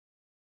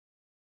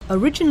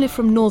Originally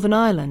from Northern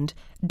Ireland,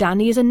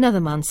 Danny is another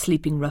man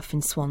sleeping rough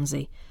in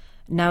Swansea.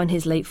 Now in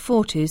his late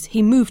 40s,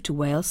 he moved to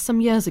Wales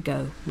some years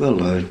ago.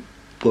 Well, I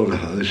bought a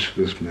house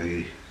with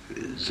my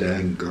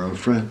then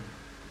girlfriend,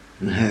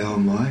 and how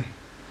am I?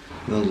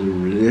 Well, the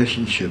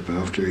relationship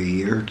after a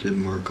year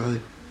didn't work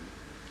out.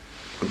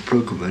 I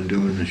broke a window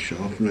in the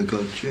shop and I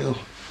got jail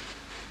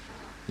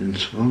in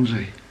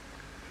Swansea.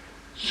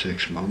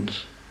 6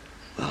 months.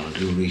 Well,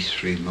 it only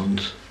 3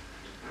 months.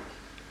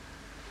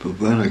 But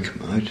when I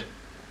came out,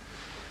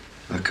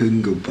 I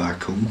couldn't go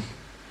back home,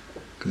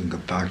 couldn't go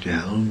back to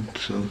Helens,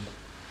 so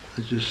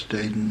I just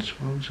stayed in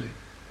Swansea.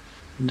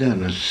 And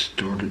then I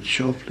started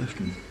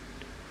shoplifting.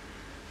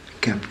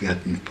 Kept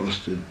getting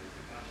busted,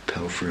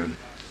 pilfering,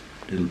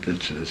 little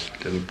bits of this,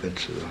 little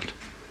bits of that.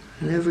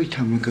 And every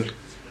time I got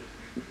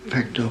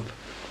picked up,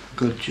 I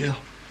got jail.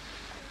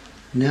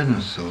 And then I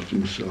thought to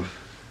myself,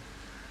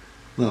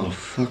 well,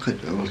 fuck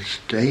it, I'll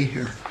stay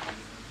here.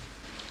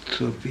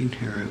 So I've been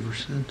here ever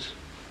since.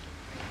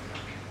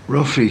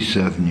 Roughly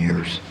 7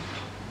 years.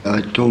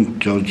 I don't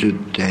judge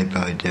it day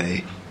by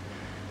day,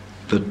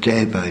 but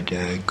day by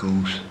day it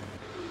goes.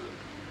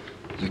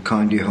 The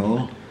county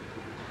hall,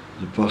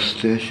 the bus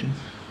station.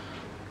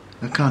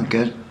 I can't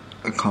get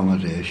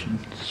accommodation,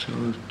 so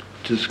I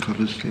just got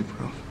to sleep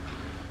rough.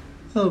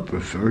 I'll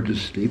prefer to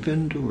sleep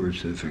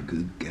indoors if I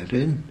could get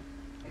in,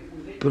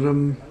 but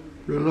I'm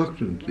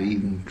reluctant to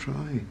even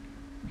try.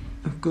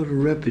 I've got a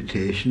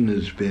reputation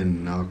as being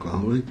an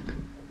alcoholic,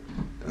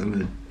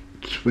 and it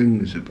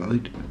swings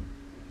about,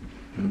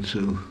 and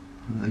so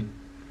I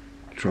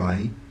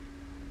try,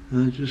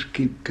 and I just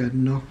keep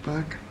getting knocked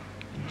back.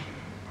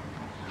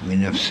 I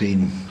mean, I've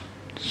seen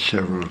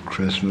several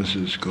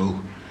Christmases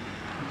go.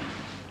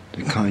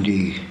 The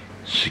county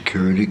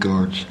security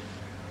guards,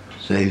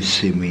 they've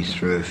seen me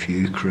through a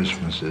few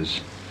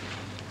Christmases,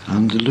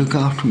 and they look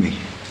after me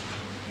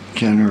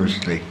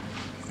generously.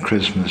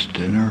 Christmas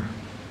dinner,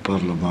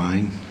 bottle of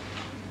wine,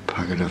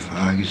 packet of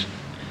fags.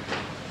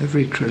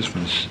 Every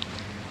Christmas,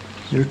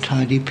 they're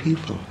tidy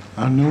people.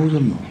 I know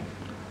them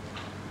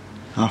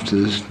all. After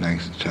this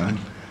next time,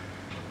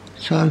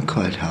 so I'm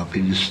quite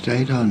happy to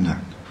stay down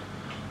there.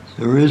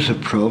 There is a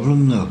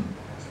problem though.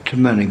 Too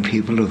many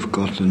people have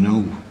got to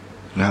know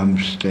that I'm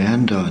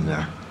staying down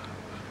there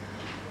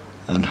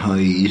and how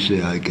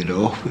easy I get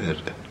off with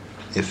it,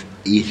 if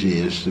easy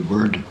is the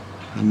word.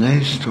 And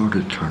they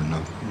started turning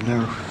up and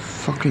they're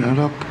fucking it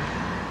up.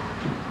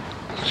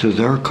 So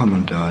they're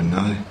coming down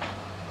now.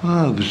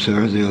 Well, I was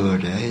there the other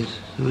day.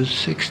 There was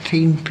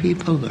 16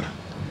 people there.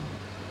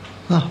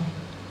 Well,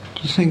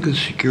 do you think the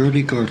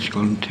security guard's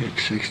going to take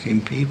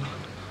 16 people?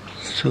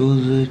 So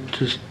they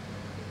just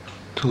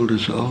told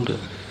us all to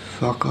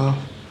fuck off.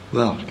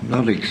 Well,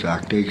 not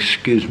exactly,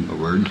 excuse my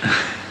word,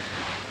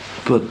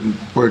 but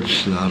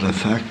words to that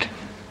effect.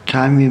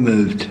 Time you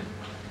moved,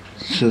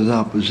 so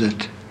that was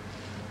it.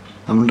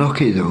 I'm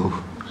lucky though,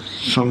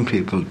 some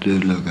people do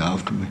look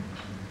after me.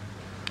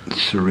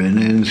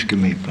 Serenians give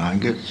me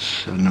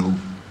blankets. I know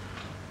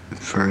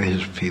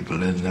various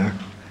people in there.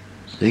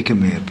 They give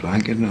me a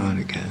blanket now and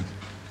again.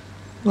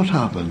 What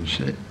happens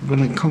when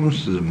it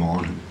comes to the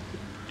morning,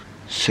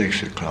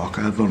 6 o'clock,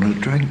 I want a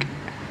drink.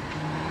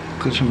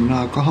 Because I'm an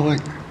alcoholic,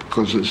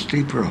 because I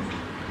sleep rough.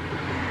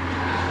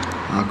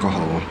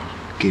 Alcohol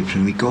keeps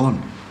me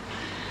going.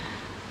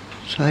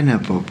 So I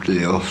nip up to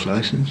the off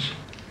licence,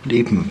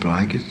 leave my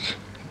blankets,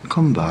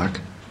 come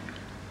back.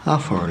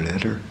 Half hour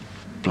later,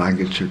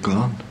 blankets are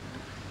gone,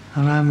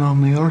 and I'm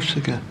on my arse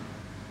again.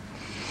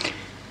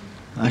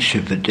 I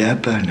should be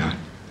dead by now.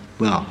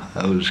 Well,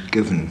 I was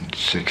given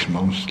 6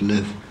 months to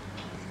live,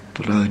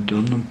 but I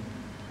outdone them.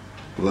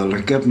 Well,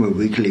 I get my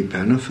weekly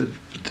benefit,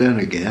 but then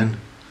again,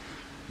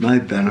 my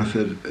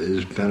benefit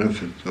is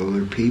benefit to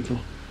other people,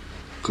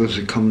 because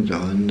they come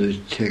down, they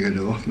take it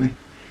off me.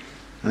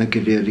 I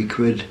get 80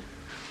 quid.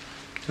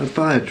 I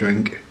buy a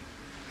drink,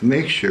 I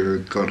make sure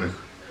I've got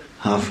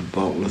half a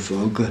bottle of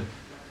vodka,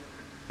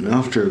 and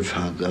after I've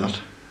had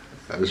that,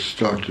 I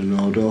start to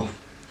nod off.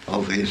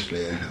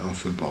 Obviously,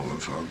 half a bottle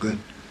of vodka.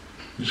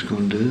 I'm just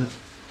going to do that.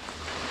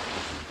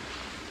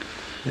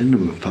 Into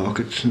my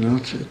pockets, and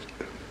that's it.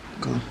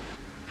 Gone.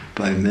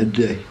 By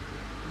midday,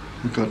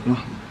 I got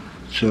nothing.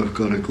 So I've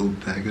got to go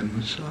begging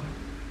myself.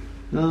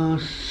 No,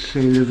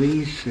 c'est la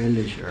vie, c'est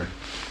légère.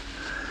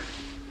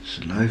 This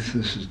is life,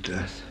 this is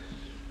death.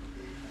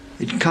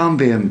 It can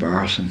be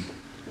embarrassing,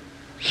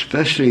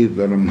 especially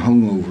when I'm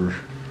hungover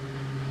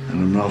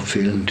and I'm not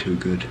feeling too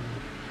good.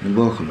 I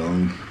walk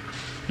along.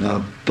 Now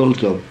I've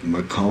built up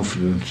my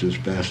confidence as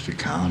best I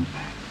can.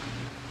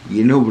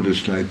 You know what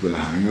it's like with a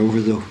hangover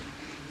though.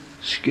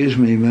 Excuse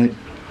me, mate.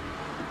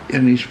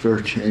 Any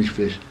spare change,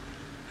 please?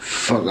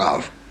 Fuck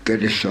off.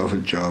 Get yourself a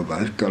job.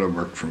 I've got to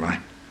work for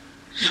mine.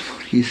 So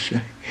what do you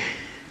say?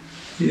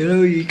 You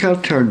know, you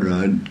can't turn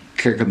around and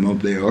kick him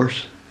up the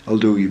arse,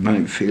 although you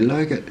might feel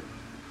like it.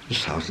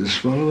 Just have to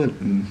swallow it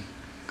and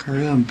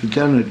carry on. But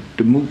then it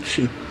demotes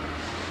you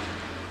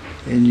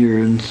in your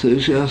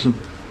enthusiasm.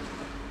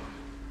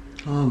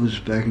 I was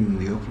begging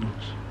the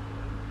uplands,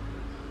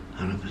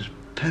 and it was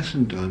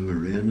pissing down my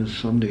rain on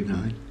Sunday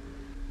night.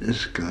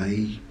 This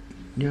guy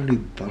nearly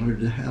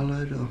battered the hell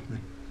out of me.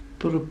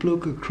 But a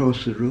bloke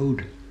across the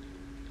road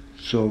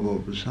saw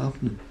what was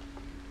happening.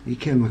 He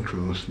came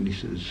across and he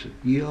says,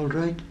 "You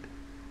alright?"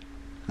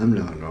 I'm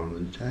not on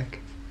the deck.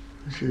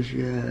 I says,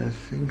 "Yeah, I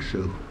think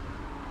so."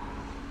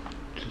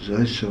 He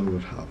says, "I saw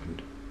what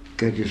happened.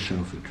 Get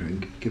yourself a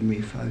drink, give me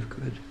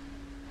 £5.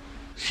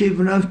 See,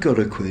 when I've got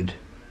a quid,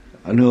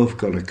 I know I've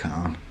got a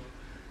can.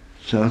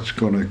 So that's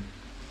going to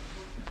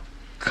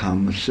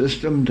calm the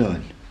system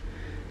down.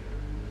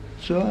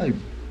 So I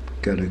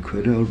get a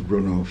quid, I'll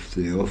run off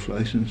the off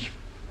licence,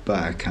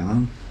 buy a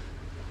can.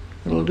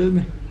 It'll do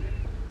me.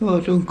 Oh,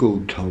 I don't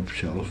go top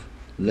shelf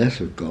unless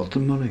I've got the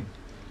money.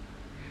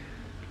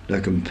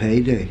 Like on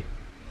payday,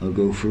 I'll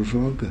go for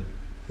vodka,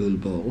 full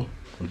bottle.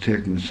 I'll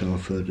take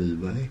myself out of the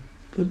way.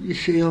 But you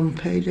see, on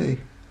payday,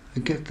 I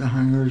get the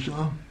hangers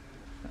on.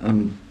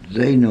 And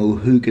they know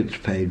who gets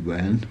paid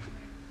when.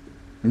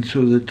 And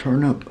so they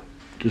turn up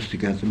just to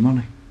get the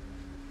money.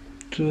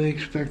 So they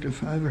expect a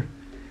fiver.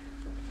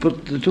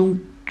 But they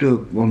don't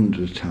do it one at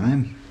a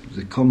time.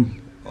 They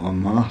come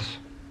en masse.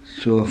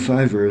 So a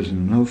fiver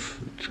isn't enough.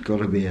 It's got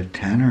to be a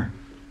tenner.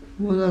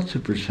 Well, that's a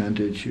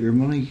percentage of your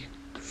money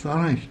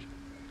vanished.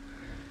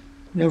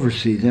 Never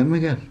see them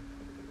again.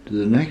 To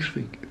the next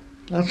week.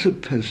 That's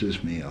what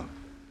pisses me off.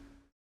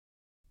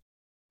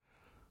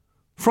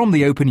 From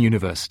the Open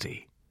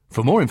University.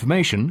 For more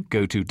information,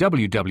 go to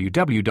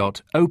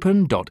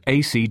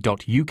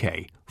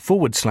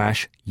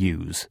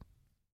www.open.ac.uk/use.